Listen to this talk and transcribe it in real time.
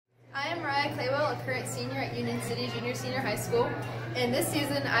Claywell, a current senior at Union City Junior High School. And this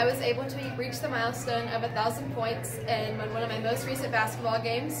season, I was able to reach the milestone of 1,000 points in one of my most recent basketball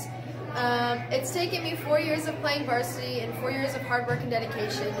games. It's taken me 4 years of playing varsity and 4 years of hard work and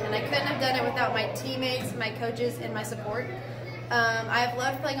dedication, and I couldn't have done it without my teammates, my coaches, and my support. I have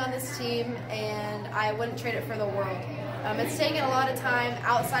loved playing on this team, and I wouldn't trade it for the world. It's taken a lot of time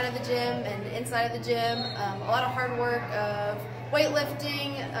outside of the gym and inside of the gym, a lot of hard work of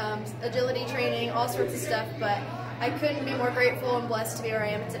weightlifting, agility training, all sorts of stuff, but I couldn't be more grateful and blessed to be where I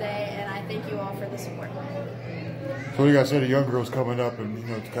am today, and I thank you all for the support. So what do you guys say to young girls coming up and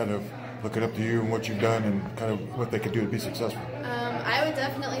kind of looking up to you and what you've done and kind of what they could do to be successful? I would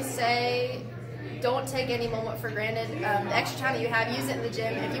definitely say don't take any moment for granted. The extra time that you have, use it in the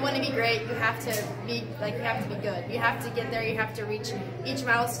gym. If you want to be great, you have to be good. You have to get there. You have to reach each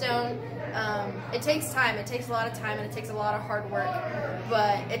milestone. It takes time. It takes a lot of time and it takes a lot of hard work,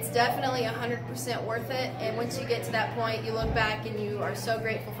 but it's definitely 100% worth it. And once you get to that point, you look back and you are so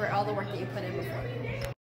grateful for all the work that you put in before.